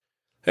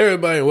Hey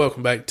everybody, and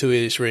welcome back to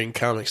Idiots Reading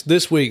Comics.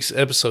 This week's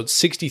episode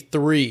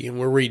 63, and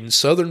we're reading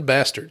Southern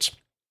Bastards.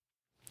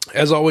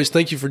 As always,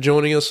 thank you for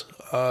joining us.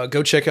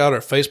 Go check out our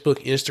Facebook,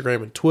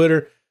 Instagram, and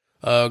Twitter.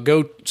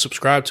 Go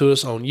subscribe to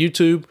us on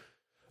YouTube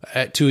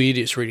at Two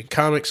Idiots Reading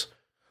Comics,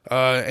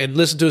 and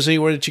listen to us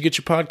anywhere that you get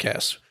your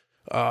podcasts.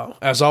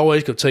 As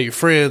always, go tell your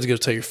friends, go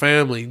tell your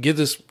family, get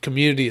this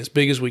community as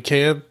big as we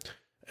can,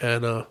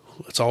 and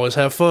let's always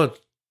have fun.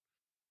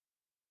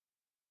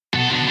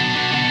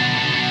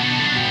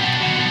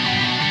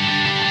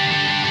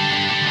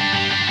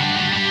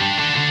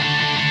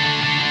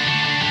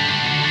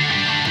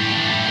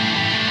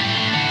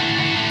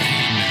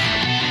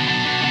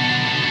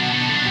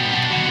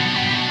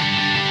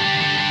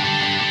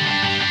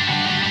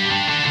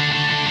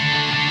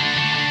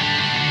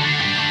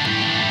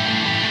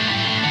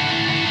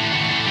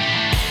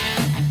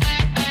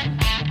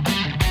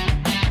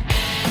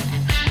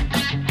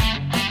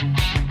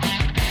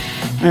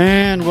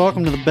 And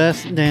welcome to the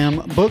best damn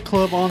book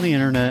club on the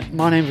internet.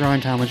 My name's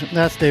Ryan Talmadge.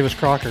 That's Davis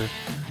Crocker.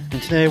 And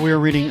today we are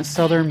reading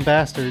Southern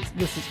Bastards.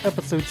 This is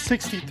episode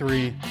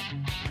 63.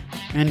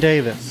 And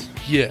Davis.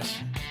 Yes.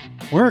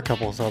 We're a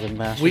couple of Southern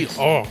Bastards. We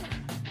are.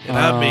 And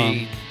I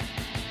mean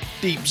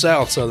deep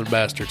south Southern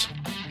Bastards.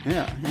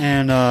 Yeah.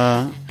 And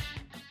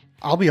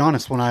I'll be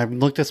honest, when I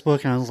looked this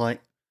book and I was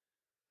like,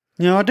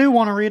 I do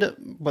want to read it,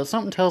 but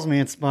something tells me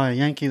it's by a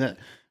Yankee that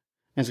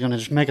is going to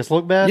just make us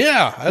look bad.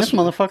 Yeah. This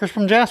motherfucker's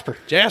from Jasper.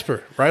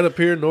 Jasper, right up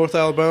here in North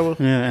Alabama.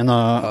 Yeah, and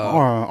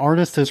our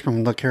artist is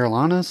from the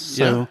Carolinas,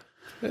 so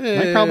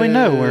they probably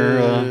know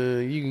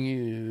where...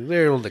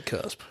 they're on the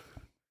cusp.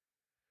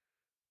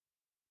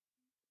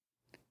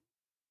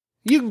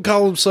 You can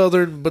call them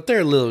Southern, but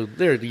they're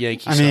the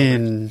Yankee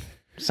Southern.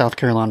 South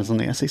Carolina's in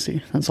the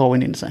SEC. That's all we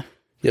need to say.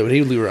 Yeah, but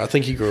I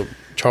think he grew up in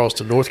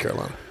Charleston, North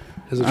Carolina.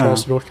 Is it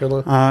Charleston, North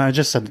Carolina? I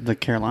just said the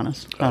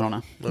Carolinas. I don't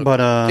know. Okay.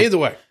 But either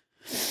way.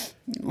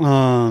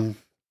 They're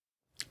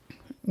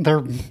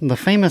the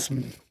famous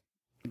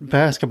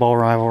basketball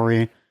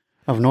rivalry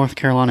of North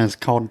Carolina is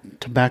called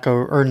not Tobacco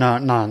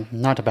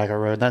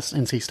Road. That's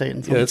NC State.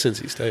 Yeah, that's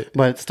NC State.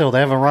 But still, they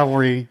have a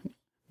rivalry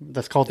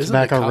that's called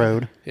Tobacco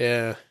Road.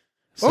 Yeah.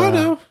 So, I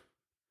know.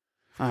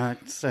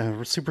 It's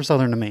super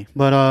Southern to me.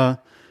 But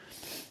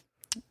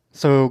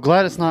so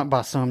glad it's not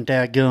by some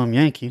dadgum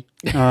Yankee.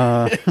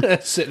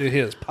 Sitting in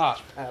his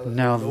posh palace.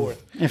 Now,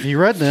 if you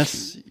read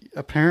this,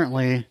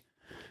 apparently,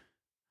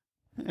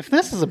 if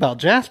this is about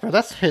Jasper,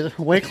 that's hit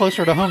way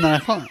closer to home than I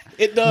thought.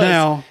 It does.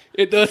 Now,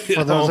 it does.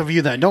 For those of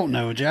you that don't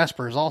know,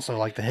 Jasper is also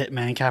like the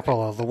hitman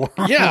capital of the world.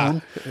 Yeah.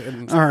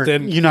 Or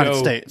then United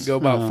States. Go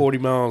about 40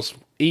 miles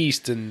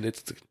east, and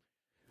it's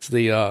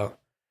the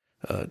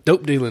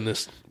dope dealing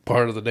this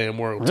part of the damn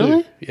world,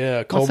 really? too.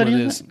 Yeah, Coleman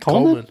is.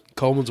 Coleman?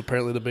 Coleman's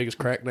apparently the biggest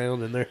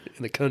crackdown in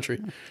the country.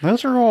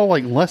 Those are all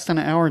like less than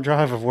an hour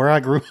drive of where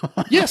I grew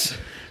up. Yes.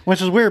 Which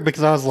is weird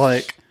because I was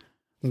like,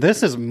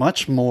 this is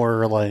much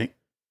more like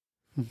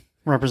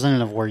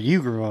representative of where you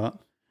grew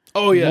up.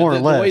 Oh, yeah. More or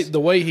less. The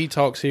way he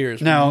talks here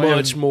is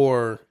much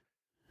more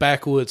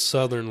backwoods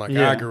Southern like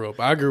I grew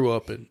up. I grew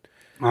up in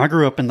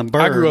the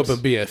burbs. I grew up in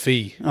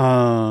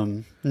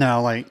BFE.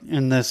 Now, like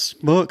in this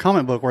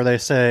comic book where they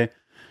say,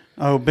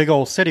 "Oh, big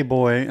old city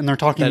boy," and they're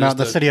talking about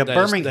the city of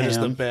Birmingham. That is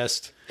the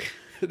best.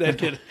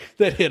 That hit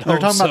They're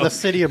talking about the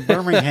city of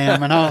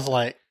Birmingham, and I was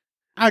like,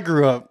 I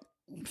grew up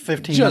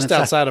 15 minutes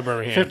outside of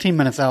Birmingham. 15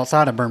 minutes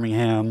outside of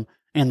Birmingham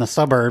in the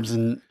suburbs,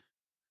 and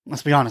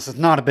let's be honest, it's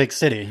not a big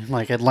city.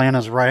 Like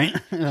Atlanta's right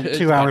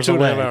 2 hours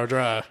away. 2.5 hour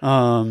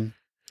drive.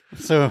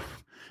 So,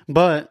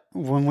 but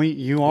when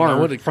you are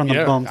from the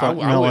bumfuck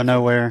middle of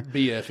nowhere,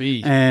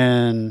 BFE,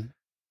 and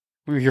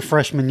your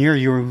freshman year,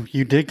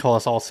 you did call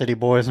us all city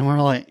boys, and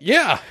we're like,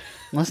 yeah,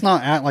 let's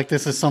not act like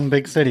this is some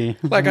big city.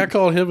 Like I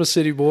called him a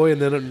city boy,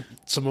 and then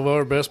some of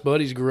our best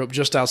buddies grew up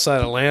just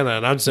outside Atlanta,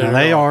 and I'm sitting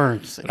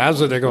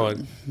there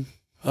going,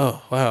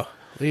 oh wow,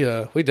 we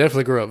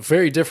definitely grew up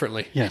very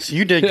differently. Yes,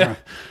 you did.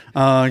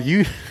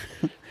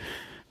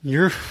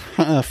 Your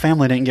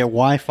family didn't get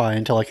Wi-Fi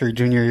until like your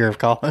junior year of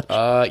college.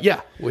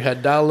 Yeah, we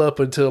had dial up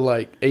until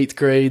like 8th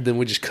grade. Then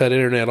we just cut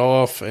internet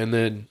off, and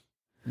then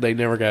they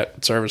never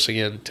got service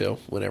again until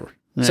whenever.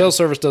 Yeah. Cell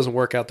service doesn't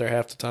work out there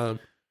half the time.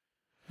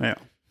 Yeah.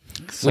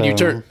 When you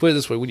put it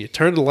this way, when you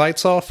turn the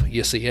lights off,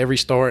 you see every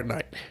star at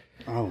night.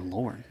 Oh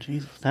Lord,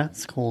 Jesus,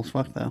 that's cool as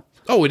fuck though.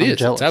 Oh, I'm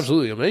jealous. It's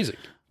absolutely amazing.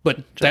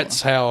 But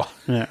that's how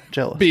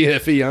jealous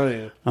BFE I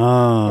am.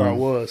 Or I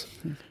was.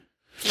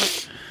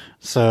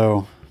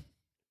 So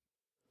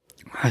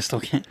I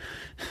still can't.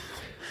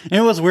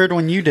 It was weird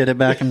when you did it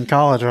back in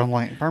college. I'm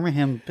like,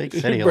 Birmingham, big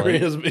city.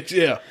 Birmingham's big,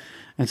 yeah.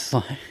 It's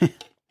like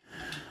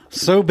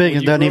so big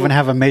it doesn't even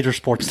have a major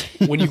sports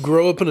team. When you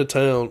grow up in a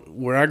town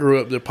where I grew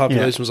up, the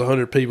population was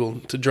 100 people.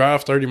 To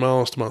drive 30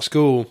 miles to my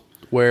school,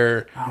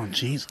 where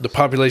the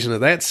population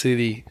of that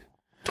city,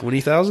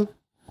 20,000?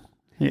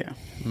 Yeah.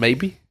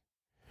 Maybe.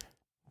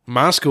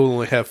 My school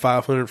only had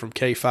 500 from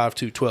K5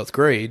 to 12th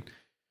grade.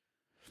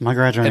 My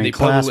graduating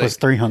class was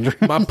 300.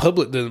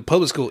 The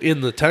public school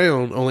in the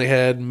town only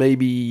had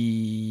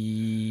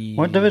maybe...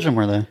 What division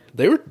were they?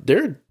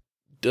 They're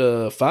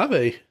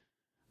 5A.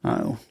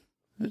 Oh.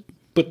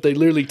 But they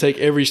literally take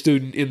every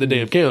student in the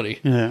damn county.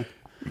 Yeah.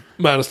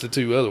 Minus the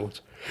 2 other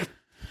ones.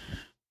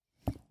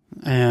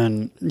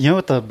 And you know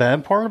what the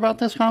bad part about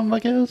this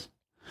comic book is?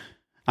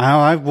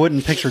 I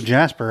wouldn't picture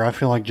Jasper. I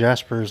feel like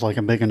Jasper is like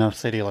a big enough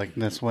city like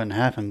this wouldn't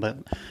happen, but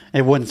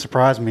it wouldn't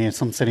surprise me in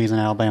some cities in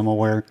Alabama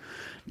where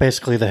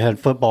basically the head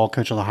football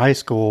coach of the high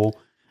school,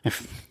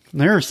 if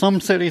there are some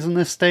cities in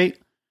this state,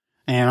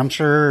 and I'm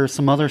sure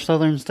some other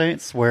southern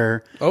states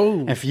where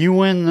if you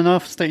win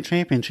enough state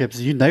championships,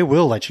 they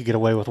will let you get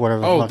away with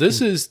whatever.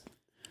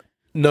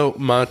 No,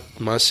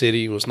 my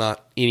city was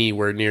not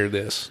anywhere near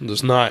this. It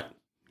was not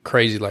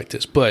crazy like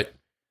this, but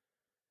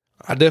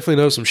I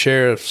definitely know some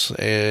sheriffs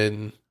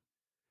and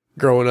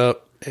growing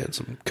up and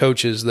some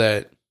coaches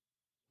that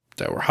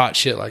were hot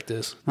shit like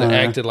this, that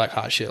acted like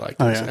hot shit like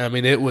this. I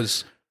mean, it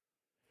was...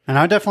 And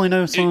I definitely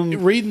know some...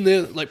 reading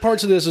this, like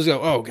parts of this is go,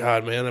 oh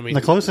God, man. I mean...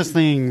 The closest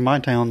thing my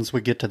towns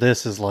would get to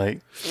this is like,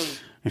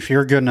 if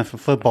you're good enough at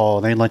football,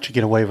 they let you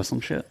get away with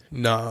some shit.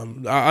 No,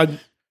 I've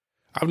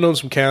known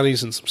some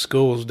counties and some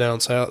schools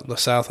down south,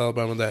 South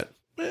Alabama that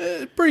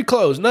pretty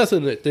close.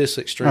 Nothing at this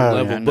extreme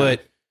level,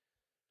 but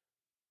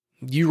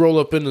you roll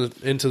up into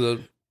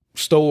the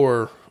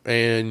store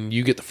and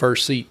you get the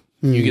first seat.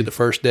 You get the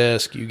first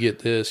desk. You get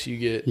this. You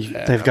get.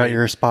 They've got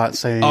your spot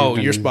saved. Oh,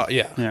 your spot,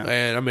 yeah.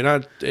 And I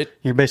mean,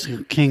 you're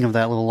basically king of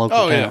that little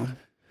local town.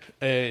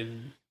 Yeah.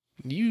 And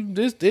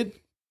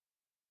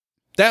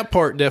that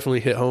part definitely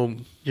hit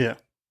home. Yeah,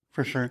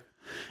 for sure.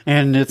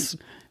 And it's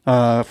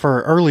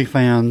for early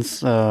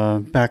fans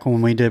back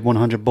when we did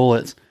 100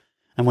 Bullets,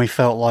 and we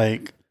felt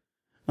like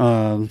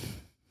the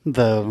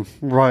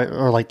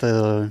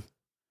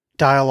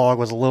dialogue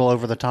was a little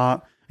over the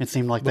top. It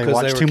seemed like they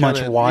watched too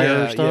much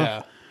Wire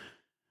stuff.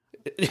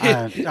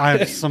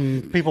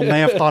 Some people may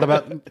have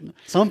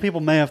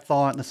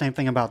thought the same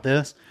thing about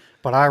this,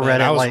 but I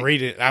read I was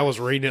reading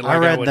it. Like I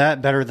read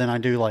that better than I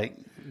do like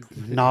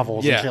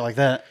novels and shit like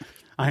that.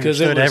 I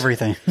understood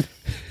everything.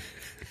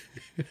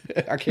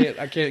 I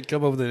can't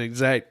come up with an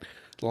exact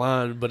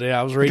line, but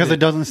I was reading because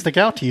it doesn't stick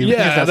out to you.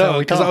 Yeah, I know,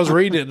 because I was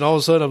reading it, and all of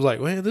a sudden I was like,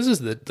 "Man, this is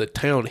the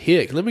town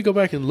hick." Let me go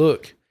back and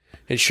look,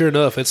 and sure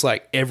enough, it's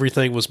like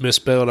everything was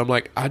misspelled. I'm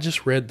like, I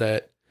just read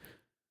that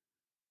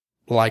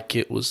like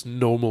it was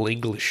normal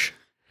English.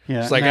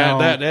 Yeah, it's like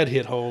that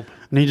hit home.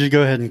 I need you to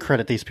go ahead and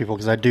credit these people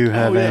because I do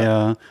have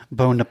a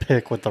bone to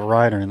pick with the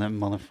writer in that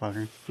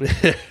motherfucker.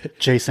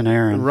 Jason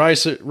Aaron.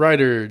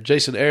 Writer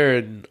Jason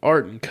Aaron.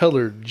 Art and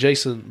color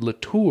Jason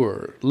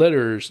Latour.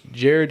 Letters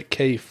Jared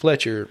K.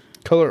 Fletcher.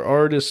 Color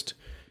artist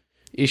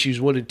issues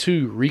 1 and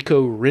 2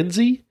 Rico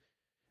Renzi.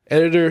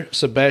 Editor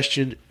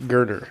Sebastian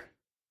Gerner.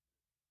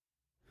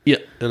 Yeah,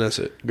 and that's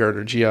it.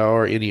 Gerner,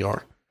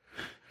 Girner.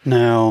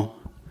 Now,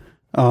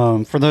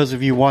 for those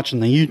of you watching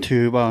the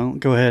YouTube, I'll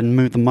go ahead and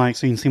move the mic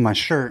so you can see my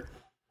shirt.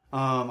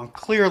 I'm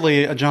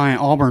clearly a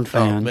giant Auburn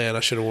fan. Oh, man, I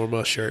should have worn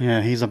my shirt.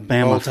 Yeah, he's a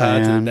Bama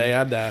fan. To the day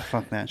I die.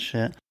 Fuck that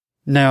shit.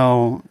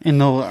 Now,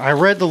 I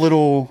read the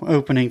little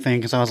opening thing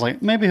because I was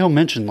like, maybe he'll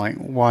mention like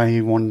why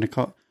he wanted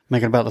to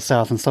make it about the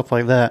South and stuff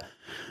like that.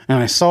 And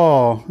I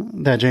saw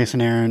that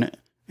Jason Aaron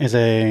is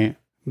a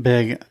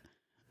big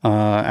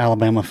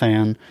Alabama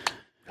fan.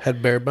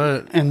 Had Bear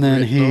Bunt and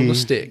then on the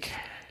stick.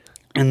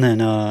 And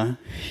then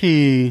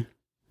he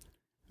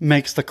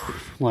makes the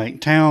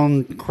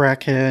town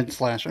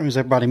crackhead / owes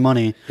everybody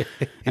money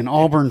an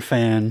Auburn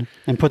fan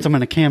and puts him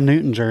in a Cam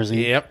Newton jersey.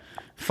 Yep.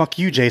 Fuck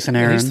you, Jason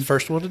Aaron. And he's the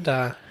first one to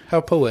die. How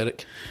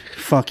poetic.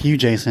 Fuck you,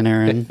 Jason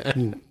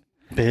Aaron.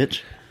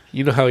 Bitch.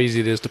 You know how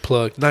easy it is to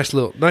plug. Nice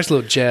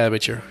little jab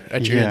at your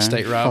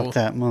in-state rival. Fuck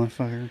that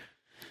motherfucker.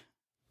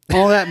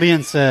 All that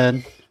being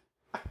said,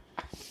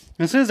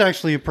 this is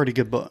actually a pretty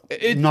good book.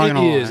 It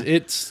is.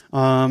 It's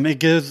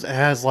it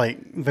has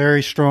like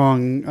very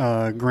strong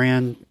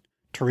Gran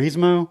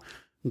Turismo,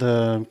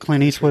 the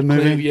Clint Eastwood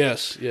movie.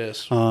 Yes.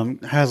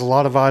 Has a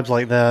lot of vibes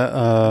like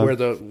that. Where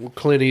the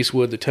Clint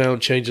Eastwood, the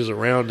town changes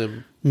around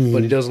him,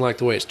 but he doesn't like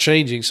the way it's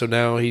changing. So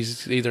now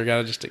he's either got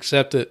to just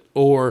accept it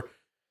or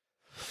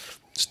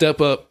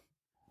step up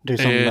do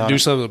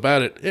something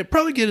about it. It'd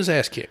probably get his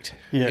ass kicked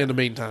in the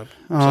meantime.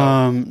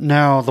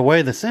 Now, the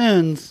way this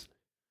ends,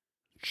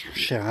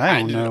 shit, I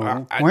don't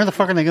know. Where the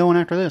fuck are they going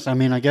after this? I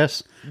mean, I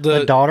guess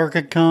the daughter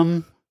could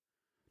come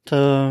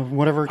to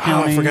whatever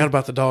county. I forgot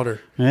about the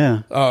daughter.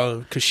 Yeah.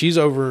 Because she's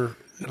over...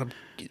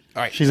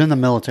 She's in the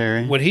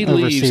military. When he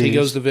leaves, he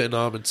goes to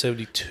Vietnam in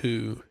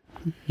 1972.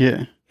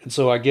 Yeah. And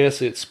so I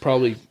guess it's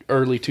probably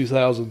early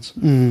 2000s.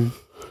 Mm.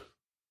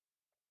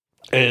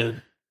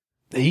 And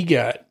he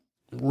got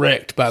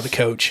wrecked by the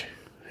coach.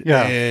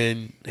 Yeah.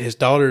 And his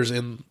daughter's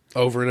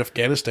over in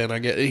Afghanistan, I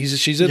guess.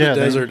 She's in the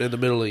desert in the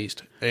Middle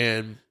East.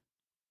 And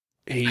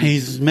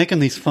he's making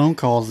these phone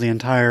calls the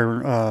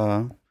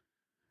entire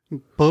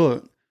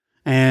book.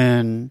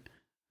 And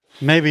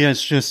maybe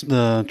it's just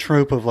the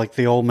trope of like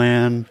the old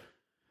man,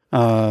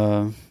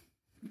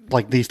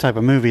 like these type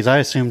of movies. I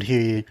assumed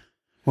he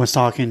was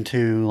talking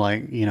to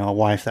like, a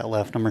wife that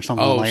left him or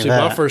something like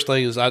that. My first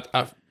thing is I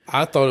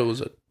thought it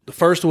was the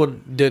first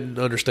one didn't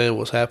understand what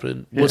was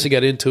happening. Yeah. Once he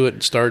got into it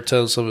and started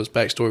telling some of his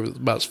backstory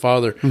about his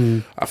father,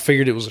 I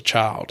figured it was a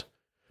child.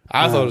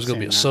 I thought it was going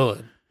to be a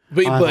son.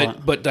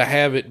 But to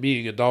have it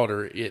being a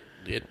daughter, it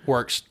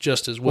works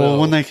just as well.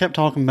 Well, when they kept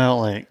talking about,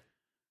 like,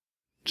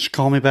 just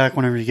call me back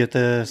whenever you get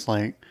this,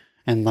 like,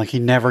 and, like, he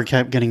never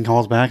kept getting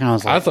calls back, and I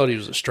was like... I thought he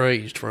was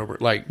estranged from her.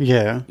 Like,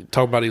 yeah.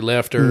 talking about he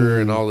left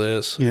her and all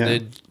this. Yeah. And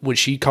then when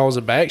she calls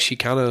him back, she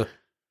kind of...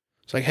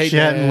 It's like, hey, she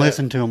Dad. hadn't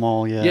listened to them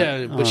all yet.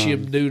 Yeah, but she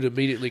knew to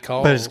immediately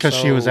call. But it's because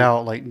she was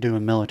out, like,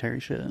 doing military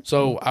shit.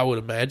 So I would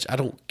imagine... I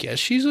don't guess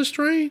she's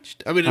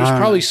estranged. I mean, there's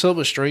probably some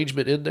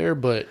estrangement in there,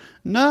 but...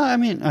 No, I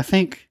mean, I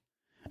think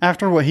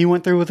after what he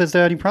went through with his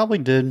dad, he probably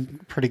did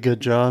a pretty good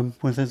job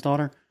with his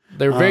daughter.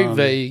 They're very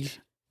vague.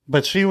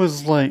 But she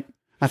was, like...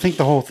 I think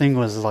the whole thing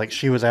was, like,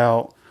 she was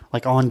out...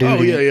 like on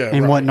duty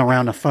and wasn't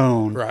around the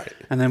phone. Right.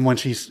 And then when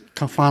she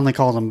finally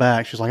called him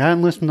back, she's like, I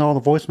haven't listened to all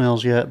the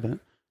voicemails yet, but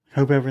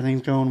hope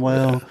everything's going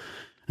well. Yeah.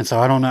 And so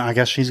I don't know. I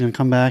guess she's going to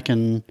come back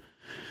and...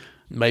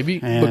 Maybe.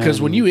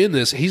 Because when you end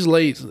this, he's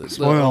late.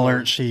 Spoiler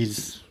alert,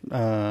 she's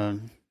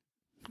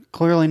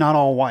clearly not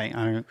all white.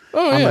 I'm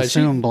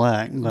assuming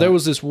black. But. There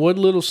was this one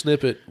little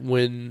snippet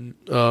when...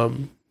 I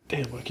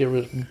can't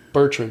remember.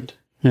 Bertrand.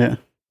 Yeah.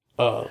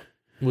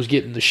 Was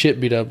getting the shit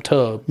beat up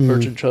Tubb.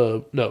 Bertrand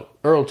Tubb. No,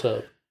 Earl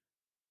Tubb.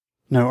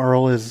 No,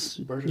 Earl is...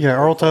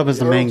 Earl Tubb is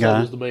the main guy. Earl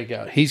Tubb is the main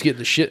guy. He's getting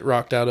the shit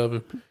rocked out of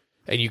him.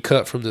 And you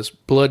cut from this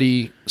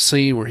bloody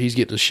scene where he's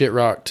getting the shit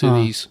rocked to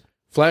these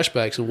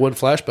flashbacks. And one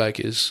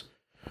flashback is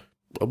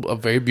a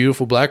very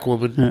beautiful black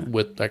woman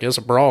with, I guess,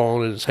 a bra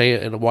on in his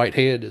hand, and a white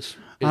hand is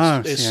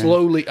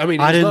slowly... I mean,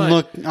 I didn't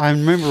look... I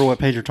remember what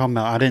page you're talking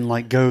about. I didn't,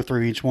 like, go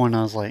through each one.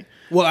 I was like...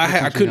 Well,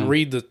 I couldn't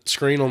read the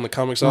screen on the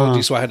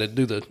Comixology, so I had to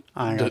do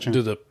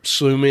the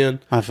zoom in.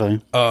 I feel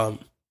you.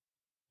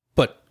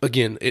 But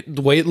again,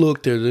 the way it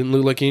looked, it didn't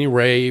look like any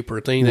rape or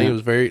anything.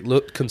 Yeah. It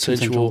looked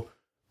consensual.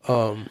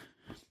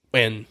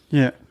 And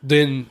I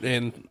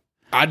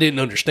didn't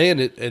understand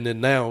it, and then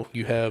now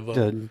you have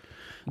the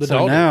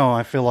daughter. Now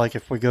I feel like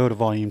if we go to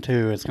volume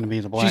 2, it's going to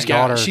be the black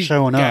daughter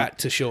showing up. She's got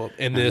to show up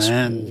in this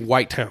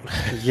white town.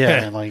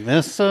 Like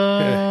this.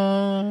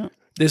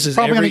 This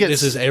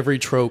is every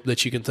trope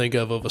that you can think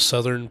of a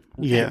southern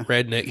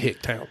redneck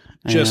hick town.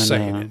 Just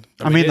saying it.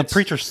 I mean, the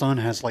preacher's son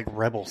has like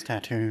rebels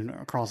tattooed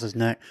across his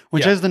neck,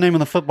 which is the name of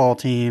the football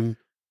team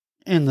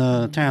in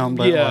the town.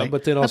 But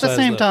but then also at the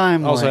same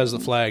time, also has the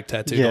flag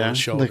tattooed on his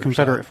shoulder. The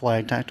Confederate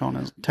flag tattooed on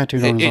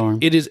his arm.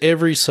 It is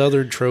every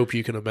southern trope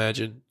you can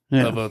imagine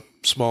of a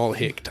small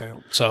hick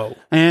town. So,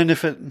 and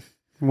if it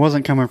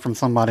wasn't coming from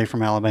somebody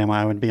from Alabama,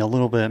 I would be a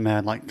little bit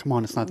mad. Like, come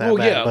on, it's not that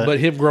bad. But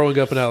him growing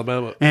up in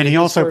Alabama, and he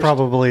also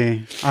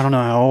probably, I don't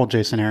know how old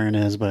Jason Aaron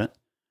is, but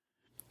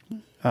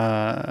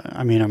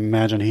I mean, I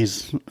imagine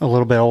he's a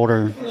little bit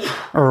older,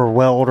 or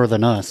well older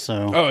than us.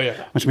 So,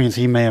 which means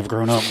he may have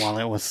grown up while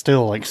it was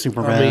still like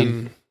super bad. I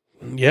mean,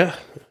 yeah.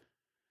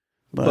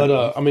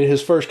 But I mean,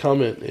 his first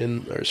comment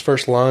or his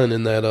first line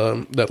in that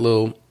that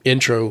little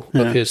intro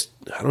of his,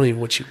 I don't even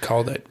know what you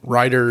call that,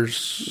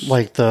 writers,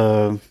 like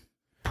the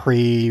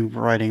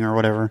pre-writing or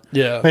whatever.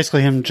 Yeah.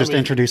 Basically him just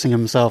introducing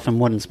himself and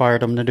what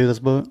inspired him to do this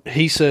book.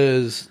 He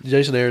says,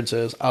 Jason Aaron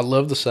says, I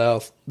love the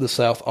South. The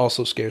South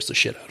also scares the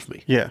shit out of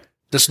me. Yeah.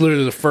 That's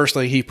literally the first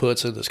thing he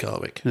puts in this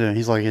comic. Yeah,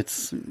 he's like,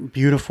 it's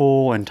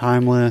beautiful and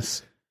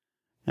timeless,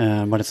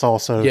 but it's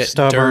also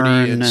stubborn.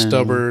 Dirty and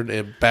stubborn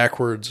and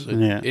backwards.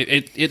 And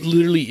it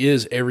literally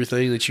is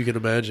everything that you can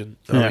imagine.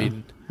 I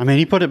mean,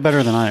 he put it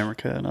better than I ever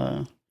could.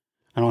 I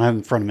don't have it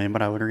in front of me,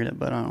 but I would read it,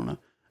 but I don't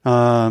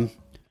know.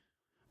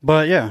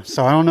 But yeah,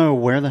 so I don't know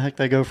where the heck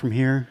they go from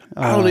here.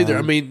 I don't either.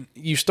 I mean,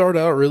 you start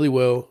out really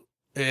well,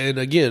 and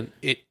again,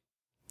 it's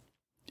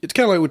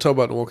kind of like we talk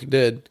about The Walking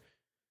Dead.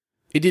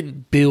 It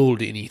didn't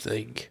build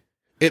anything.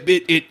 It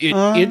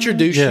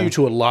introduced you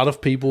to a lot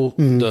of people,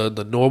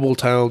 the normal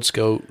town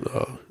scope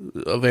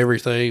of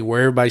everything,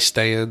 where everybody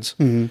stands.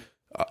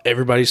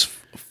 Everybody's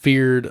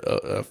fears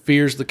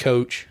the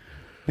coach.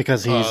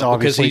 Because he's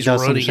obviously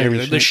running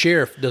everything. The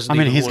sheriff doesn't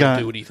even want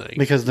to do anything.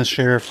 Because the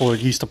sheriff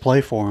used to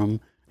play for him.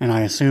 And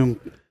I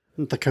assume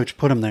the coach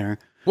put him there.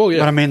 Well, yeah.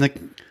 But I mean,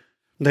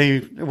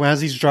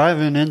 as he's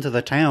driving into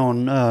the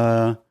town,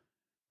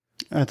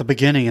 at the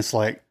beginning, it's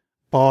like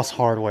Boss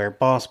Hardware,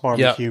 Boss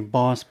Barbecue,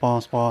 Boss.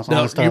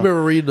 Now, you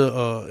remember reading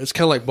it's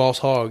kind of like Boss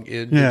Hog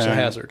in Dukes of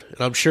Hazzard. And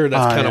I'm sure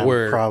that's kind of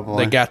where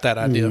they got that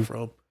idea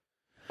from.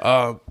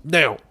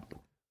 Now,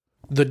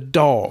 the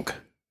dog.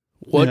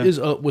 What is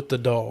up with the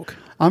dog?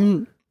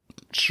 I'm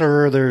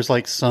sure there's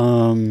like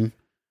some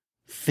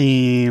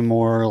theme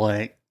or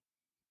like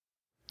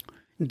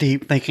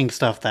deep thinking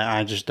stuff that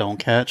I just don't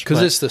catch.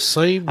 Because it's the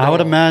same dog. I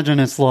would imagine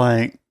it's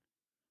like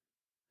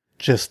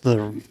just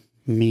the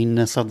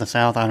meanness of the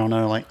South. I don't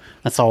know. Like,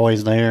 that's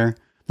always there.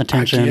 The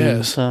tension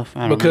and stuff.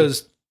 I don't know.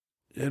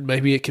 And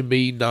maybe it can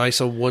be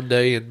nice on one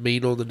day and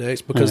mean on the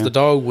next. Because the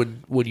dog,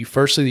 when you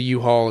first see the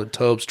U-Haul and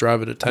Tubbs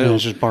driving to town,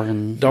 it's just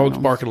barking. Dog's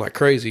barking like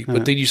crazy.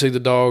 But then you see the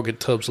dog and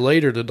Tubbs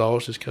later, the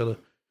dog's just kind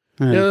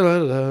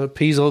of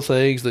pees on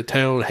things. The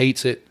town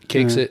hates it,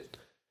 kicks it.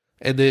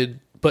 And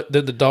then but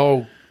then the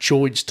dog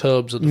joins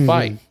Tubbs in the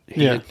fight.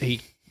 He I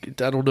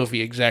don't know if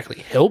he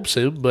exactly helps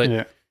him,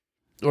 but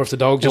or if the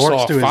dog just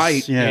saw a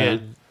fight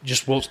and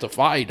just wants to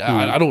fight.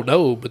 I don't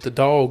know, but the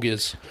dog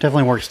is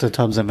definitely works to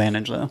Tubbs'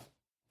 advantage though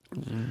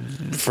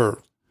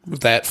for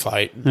that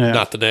fight,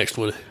 not the next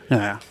one.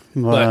 Yeah,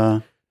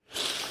 but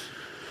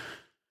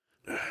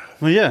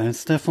yeah,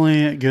 it's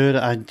definitely good.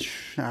 I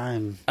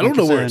don't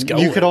know where it's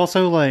going. You could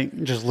also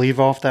like just leave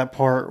off that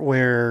part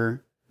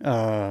where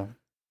the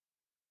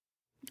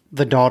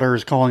daughter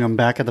is calling him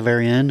back at the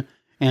very end,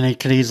 and it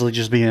could easily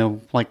just be a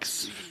like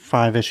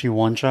 5-issue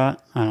one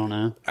shot. I don't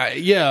know.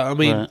 I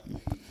mean,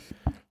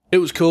 it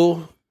was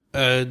cool,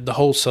 and the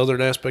whole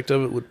Southern aspect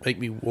of it would make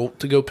me want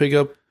to go pick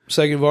up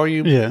second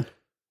volume. Yeah.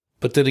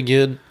 But then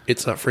again,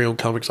 it's not free on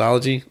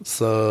Comixology,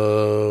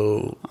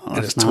 so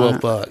and it's $12,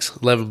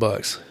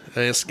 $11.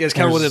 And it's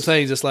kind of one of them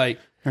things. It's like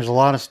there's a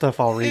lot of stuff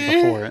I'll read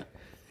before it.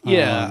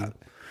 Yeah,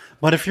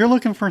 but if you're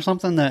looking for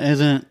something that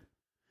isn't,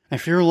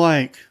 if you're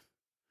like,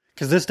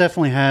 because this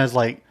definitely has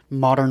like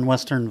modern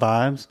Western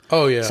vibes.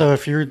 Oh yeah. So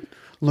if you're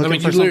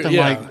looking for something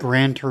like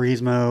Gran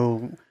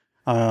Turismo.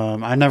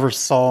 I never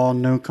saw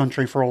No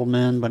Country for Old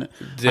Men, but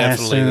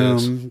definitely I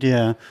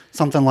assume,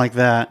 something like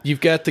that.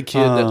 You've got the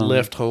kid that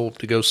left home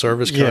to go serve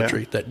his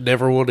country, that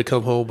never wanted to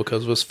come home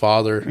because of his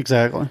father.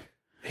 Exactly.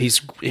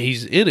 He's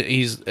in it.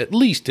 He's at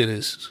least in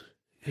his.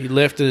 He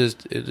left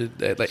at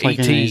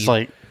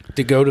 18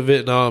 to go to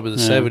Vietnam in the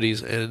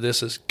 70s, and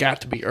this has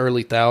got to be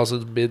early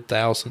thousands, mid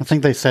thousands. I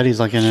think they said he's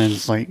like in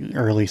his like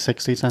early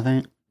 60s. I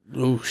think.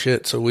 Oh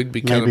shit! So we'd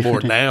be kind of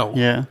more 50. now.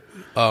 Yeah.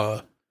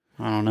 I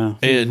don't know.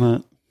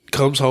 And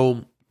comes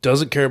home,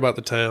 doesn't care about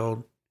the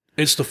town.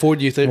 It's the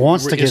 40th.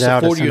 Wants to get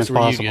out as soon as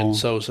reunion.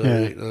 possible. So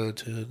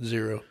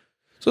 0.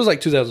 So it's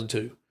like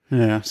 2002.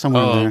 Yeah,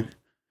 somewhere in there.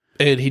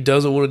 And he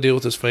doesn't want to deal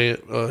with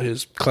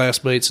his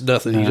classmates,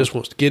 nothing. He just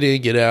wants to get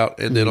in, get out,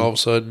 and then all of a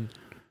sudden,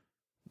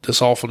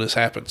 this awfulness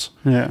happens.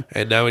 Yeah.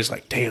 And now he's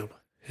like, damn.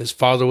 His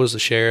father was the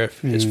sheriff.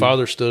 His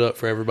father stood up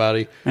for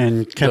everybody.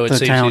 And kept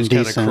the town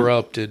decent. He's kind of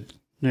corrupt and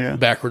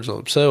backwards on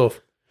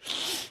himself.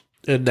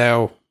 And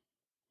now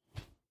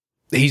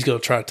he's going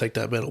to try to take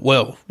that mantle.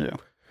 Well,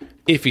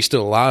 if he's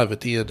still alive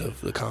at the end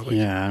of the comic.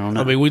 Yeah, I don't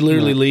know. I mean, we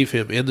literally leave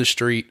him in the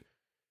street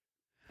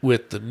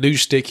with the new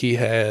stick he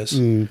has,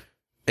 and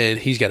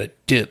he's got a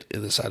dent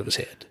in the side of his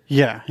head.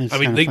 Yeah. I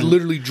mean, they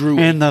literally drew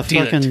a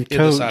dent in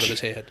the side of his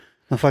head.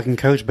 The fucking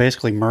coach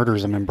basically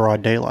murders him in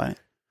broad daylight.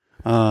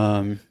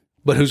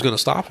 But who's going to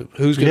stop him?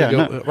 Who's going to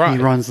go? No, right.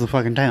 He runs the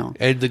fucking town.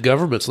 And the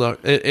government's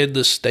not, and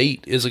the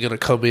state isn't going to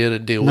come in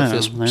and deal with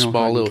this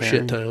small little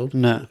shit town.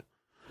 No.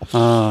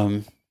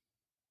 I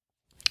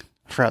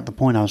forgot the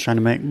point I was trying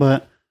to make,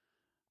 but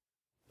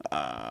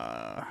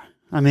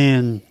I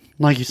mean,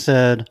 like you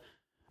said,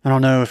 I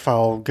don't know if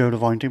I'll go to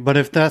volume 2, but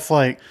if that's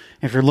like,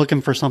 if you're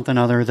looking for something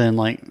other than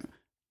like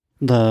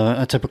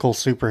a typical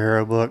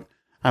superhero book,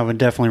 I would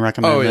definitely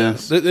recommend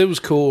this. It was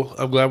cool.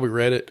 I'm glad we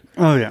read it.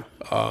 Oh yeah.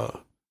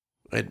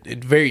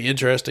 And very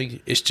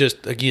interesting. It's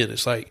just, again,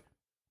 it's like,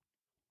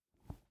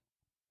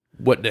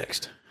 what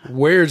next?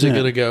 Where is it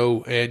going to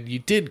go? And you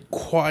didn't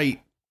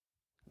quite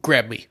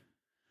grab me.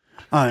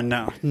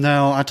 No.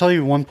 I tell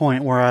you one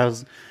point where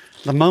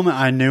the moment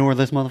I knew where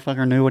this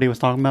motherfucker knew what he was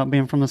talking about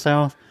being from the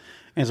South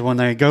is when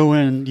they go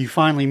in, you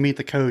finally meet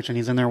the coach and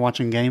he's in there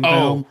watching game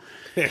film.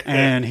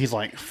 And he's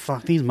like,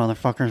 fuck, these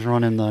motherfuckers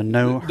running the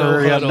no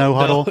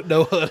huddle.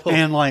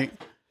 And like,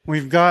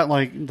 we've got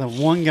like the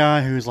one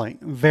guy who's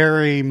like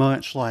very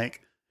much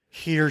like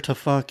here to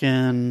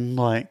fucking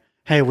like,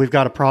 hey, we've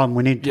got a problem.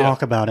 We need to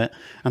talk about it.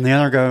 And the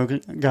other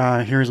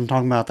guy hears him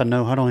talking about the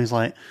no huddle. And he's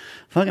like,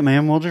 fuck it,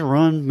 man. We'll just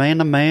run man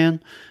to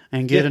man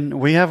and get in.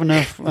 We have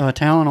enough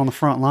talent on the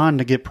front line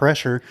to get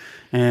pressure,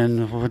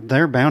 and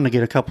they're bound to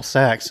get a couple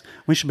sacks.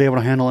 We should be able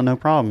to handle it no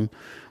problem.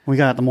 We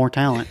got the more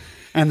talent.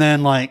 And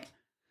then like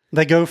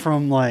they go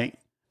from like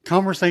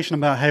conversation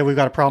about, hey, we've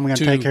got a problem we got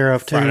to take care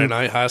of, to Friday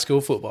night high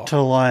school football,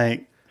 to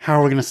like, how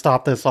are we going to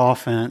stop this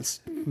offense,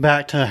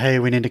 back to, hey,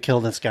 we need to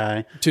kill this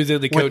guy, to then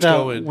the coach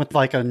going with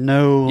like a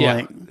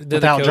like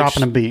without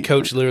dropping a beat.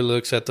 Coach literally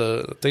looks at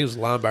I think it was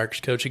the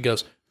linebackers coach. He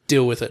goes,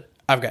 deal with it.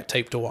 I've got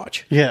tape to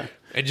watch. Yeah.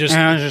 And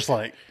I was just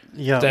like,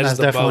 yeah, that's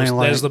definitely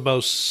that's the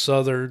most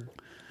Southern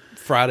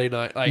Friday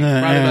night. Like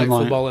Friday night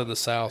football in the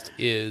South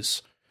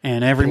is.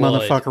 And every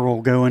motherfucker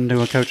will go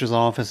into a coach's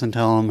office and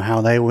tell them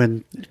how they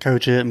would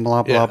coach it and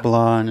blah, blah,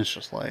 blah. And it's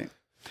just like,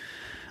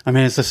 I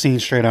mean, it's a scene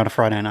straight out of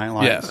Friday Night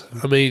Lights. Yeah.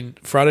 I mean,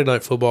 Friday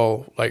Night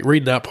Football, like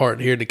reading that part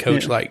and hearing the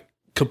coach like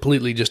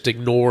completely just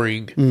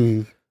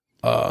ignoring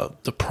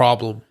the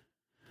problem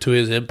to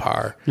his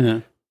empire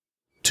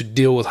to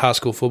deal with high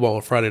school football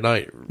on Friday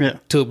night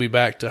took me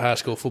back to high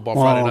school football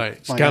Friday night.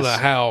 It's kind of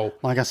how...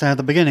 Like I said at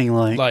the beginning,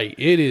 like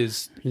it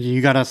is...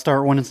 You got to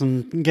start winning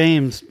some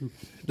games.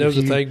 That was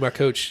the thing my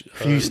coach...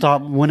 If you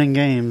stop winning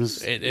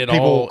games,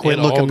 people quit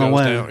looking the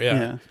way. Down,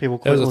 yeah. People quit looking the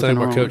way. That was the thing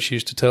my coach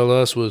used to tell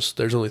us was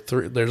there's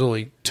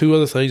only two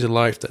other things in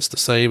life that's the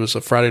same as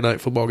a Friday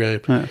night football game.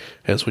 And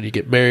it's when you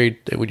get married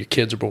and when your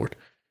kids are born.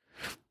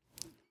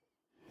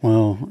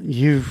 Well,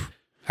 you've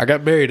I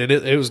got married, and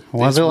it was...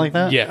 Was it like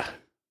that? Yeah.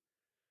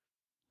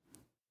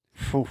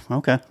 Ooh,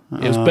 okay.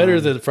 It was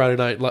better than Friday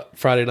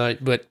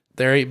night, but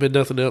there ain't been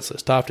nothing else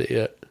that's topped it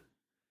yet.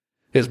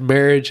 It's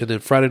marriage and then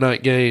Friday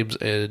night games,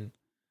 and...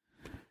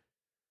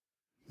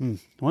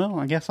 Well,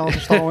 I guess I'll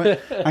just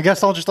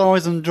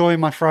always enjoy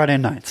my Friday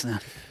nights then.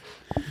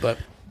 But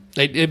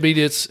I mean,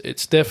 it's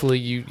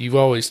definitely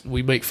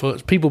we make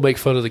fun. People make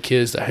fun of the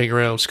kids that hang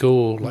around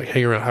school, like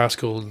hang around high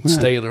school and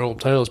stay in their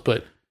hometowns.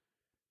 But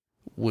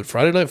when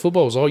Friday night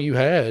football is all you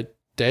had,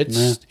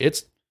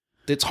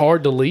 it's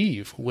hard to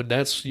leave when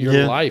that's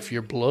your life,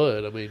 your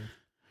blood. I mean,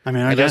 I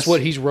guess that's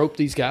what he's roped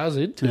these guys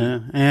into. Yeah.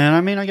 And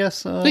I mean, I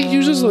guess he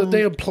uses the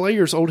damn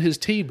players on his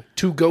team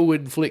to go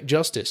inflict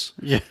justice.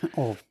 Yeah.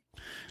 Oh.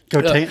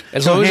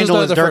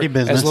 Handle his dirty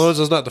business. As long as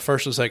it's not the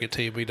first and second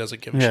team, he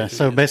doesn't give a shit. Yeah,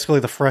 so basically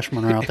the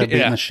freshmen are out there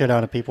beating the shit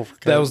out of people for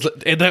coach.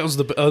 That was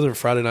the other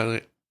Friday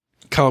night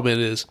comment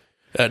is,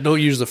 don't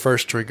use the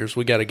first stringers.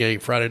 We got a game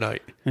Friday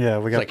night. Yeah,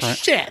 we got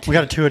shit. We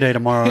got a 2-a-day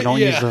tomorrow. Don't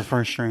use the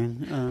first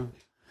string.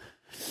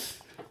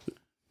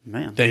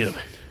 Man. Damn.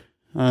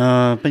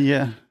 But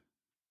yeah.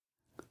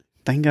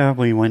 Thank God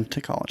we went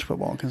to college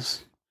football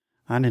because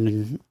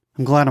I'm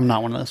glad I'm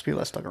not one of those people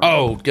that stuck around.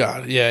 Oh,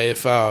 God. Yeah,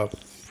 if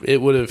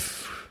it would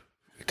have...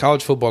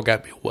 College football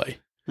got me away.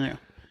 Yeah.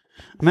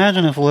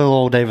 Imagine if little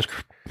old Davis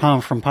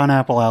from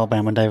Pineapple,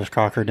 Alabama, Davis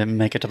Crocker didn't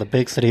make it to the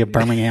big city of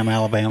Birmingham,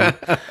 Alabama.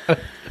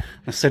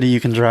 A city you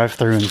can drive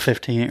through in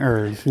 15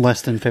 or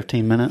less than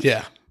 15 minutes.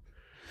 Yeah.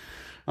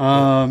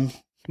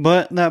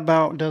 But that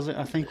about does it.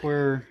 I think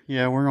we're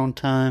on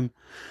time.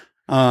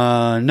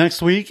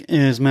 Next week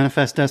is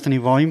Manifest Destiny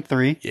Volume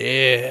 3.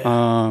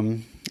 Yeah.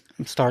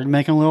 Started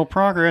making a little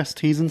progress,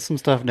 teasing some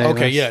stuff, Davis.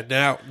 Okay, yeah.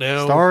 Now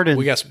started.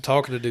 We got some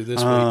talking to do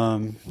this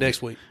week.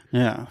 Next week.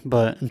 Yeah,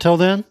 but until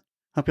then,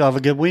 hope y'all have a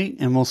good week,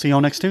 and we'll see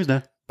y'all next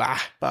Tuesday. Bye.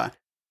 Bye.